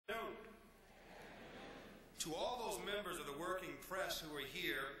To all those members of the working press who are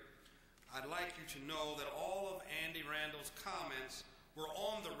here, I'd like you to know that all of Andy Randall's comments were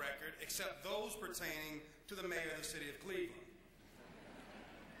on the record except those pertaining to the mayor of the city of Cleveland.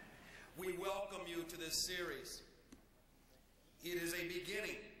 We welcome you to this series. It is a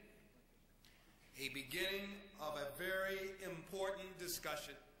beginning of a very important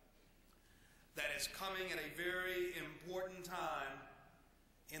discussion that is coming at a very important time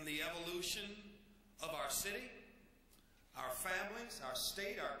in the evolution of our city, our families, our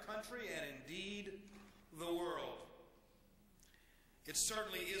state, our country, and indeed the world. It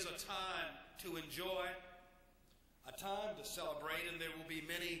certainly is a time to enjoy, a time to celebrate, and there will be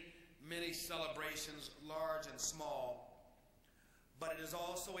many, many celebrations, large and small. But it is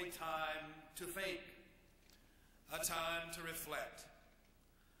also a time to think, a time to reflect,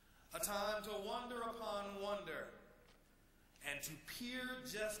 a time to wonder upon wonder, and to peer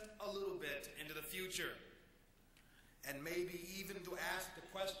just a little bit into the future, and maybe even to ask the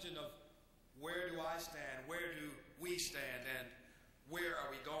question of where do I stand, where do we stand, and where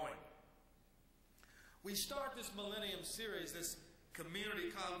are we going? We start this Millennium Series, this community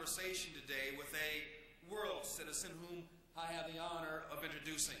conversation today, with a world citizen whom I have the honor of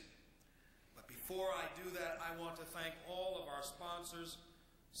introducing. But before I do that, I want to thank all of our sponsors,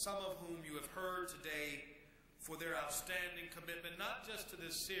 some of whom you have heard today, for their outstanding commitment, not just to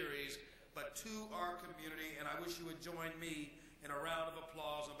this series, but to our community. And I wish you would join me in a round of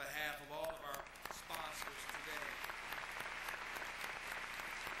applause on behalf of all of our sponsors today.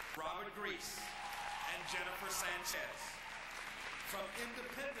 Robert Grease and Jennifer Sanchez. From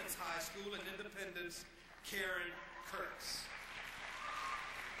Independence High School in Independence, Karen Kurtz.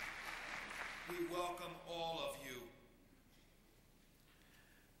 We welcome all of you.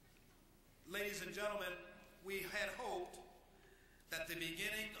 Ladies and gentlemen, we had hoped that the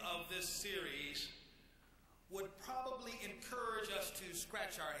beginning of this series would probably encourage us to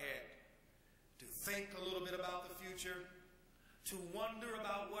scratch our head, to think a little bit about the future, to wonder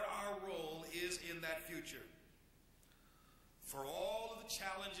about what our role is in that future. For all of the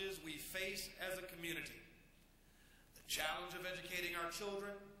challenges we face as a community, the challenge of educating our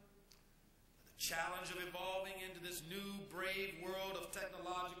children, the challenge of evolving into this new brave world of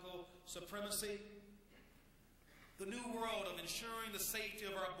technological supremacy, the new world of ensuring the safety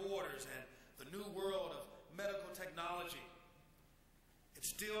of our borders, and the new world of medical technology, it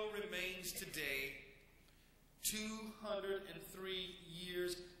still remains today, 203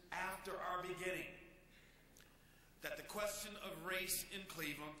 years after our beginning, that the question of race in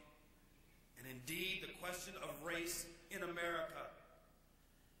Cleveland, and indeed the question of race in America,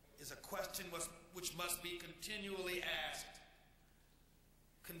 is a question which must be continually asked,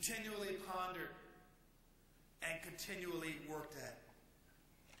 continually pondered, and continually worked at.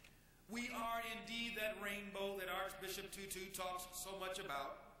 We are indeed that rainbow that Archbishop Tutu talks so much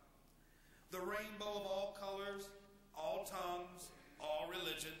about, the rainbow of all colors, all tongues, all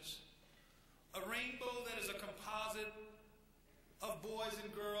religions, a rainbow that is a composite of boys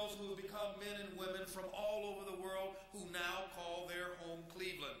and girls who have become men and women from all over the world who now call their home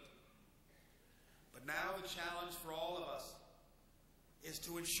Cleveland. But now the challenge for all of us is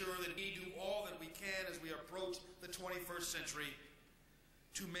to ensure that we do all that we can as we approach the 21st century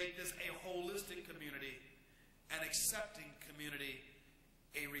to make this a holistic community, an accepting community,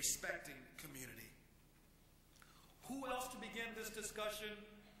 a respecting community. Who else to begin this discussion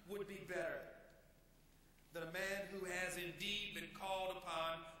would be better than a man who has indeed been called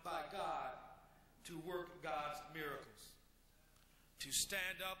upon by God to work God's miracles, to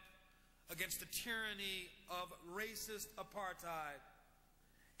stand up against the tyranny of racist apartheid,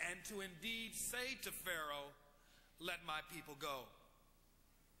 and to indeed say to Pharaoh, "Let my people go."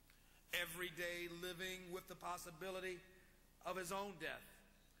 Every day living with the possibility of his own death,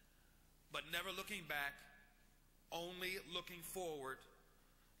 but never looking back, only looking forward,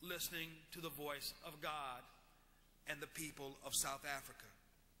 listening to the voice of God and the people of South Africa.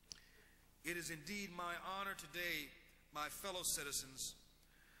 It is indeed my honor today, my fellow citizens,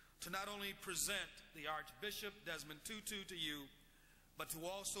 to not only present the Archbishop Desmond Tutu to you, but to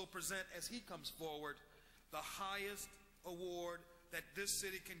also present, as he comes forward, the highest award that this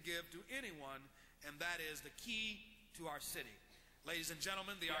city can give to anyone, and that is the key to our city. Ladies and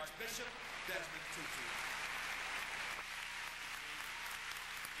gentlemen, the Archbishop Desmond Tutu.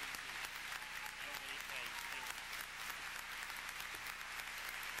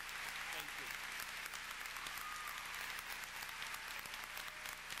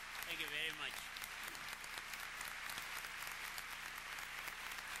 Thank you very much.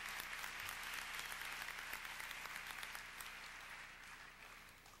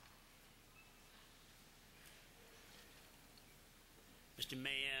 Mr.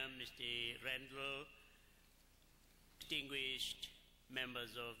 Mayor, Mr. Randall, distinguished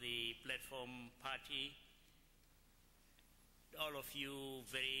members of the Platform Party, all of you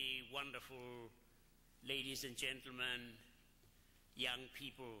very wonderful ladies and gentlemen, young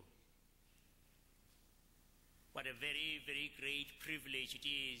people. What a very, very great privilege it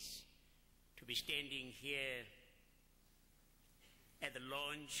is to be standing here at the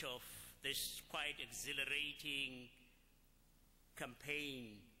launch of this quite exhilarating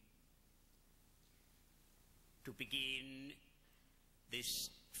campaign to begin this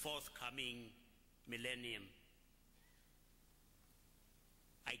forthcoming millennium.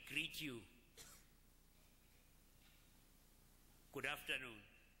 I greet you. Good afternoon.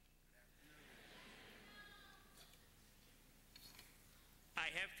 I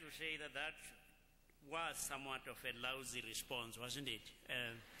have to say that that was somewhat of a lousy response, wasn't it?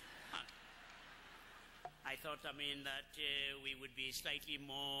 I thought, that we would be slightly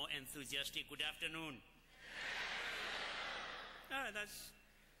more enthusiastic. Good afternoon.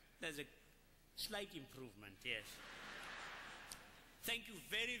 That's a slight improvement, yes. Thank you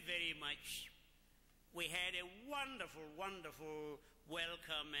very, very much. We had a wonderful, wonderful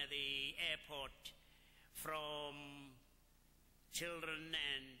welcome at the airport from children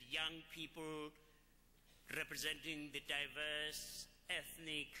and young people representing the diverse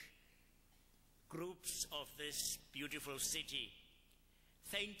ethnic groups of this beautiful city.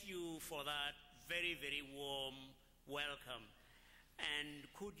 Thank you for that very, very warm welcome. And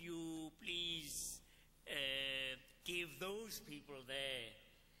could you please give those people there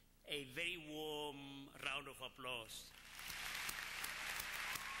a very warm round of applause?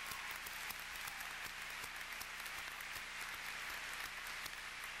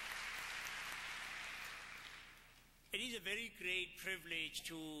 It is a very great privilege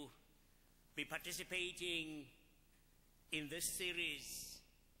to be participating in this series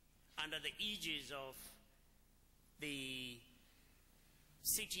under the aegis of the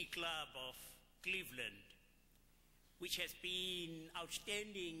City Club of Cleveland, which has been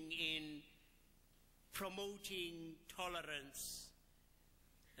outstanding in promoting tolerance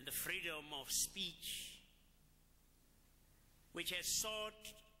and the freedom of speech, which has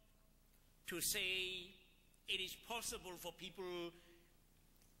sought to say it is possible for people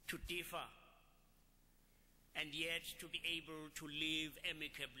to differ and yet to be able to live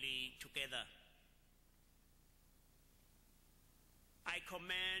amicably together. I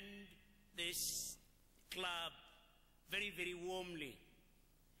commend this club very, very warmly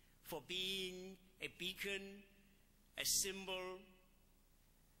for being a beacon, a symbol,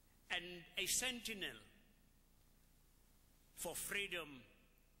 and a sentinel for freedom,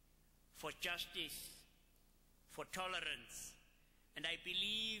 for justice, for tolerance. And I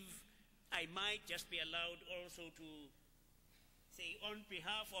believe I might just be allowed also to say, on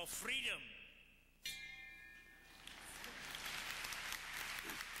behalf of freedom,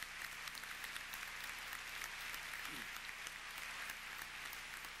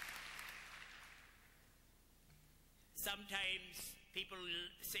 sometimes people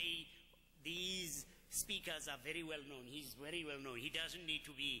say these speakers are very well known. He's very well known. He doesn't need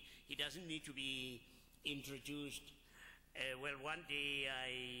to be introduced. Well, one day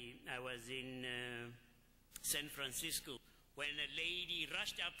I was in San Francisco when a lady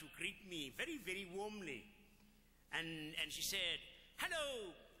rushed up to greet me very, very warmly, and she said,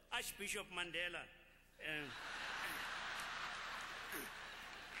 "Hello, Archbishop Mandela."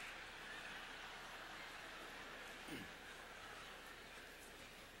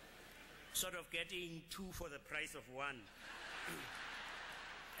 Sort of getting two for the price of one.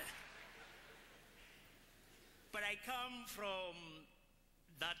 But I come from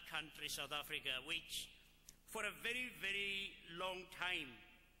that country, South Africa, which for a very, very long time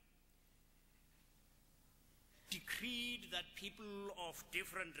decreed that people of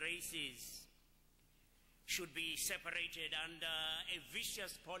different races should be separated under a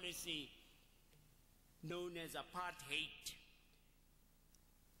vicious policy known as apartheid.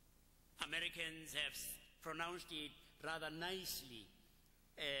 Americans have pronounced it rather nicely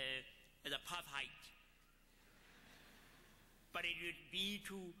as apartheid. But it would be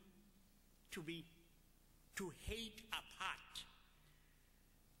to hate apart.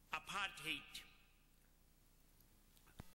 Apartheid.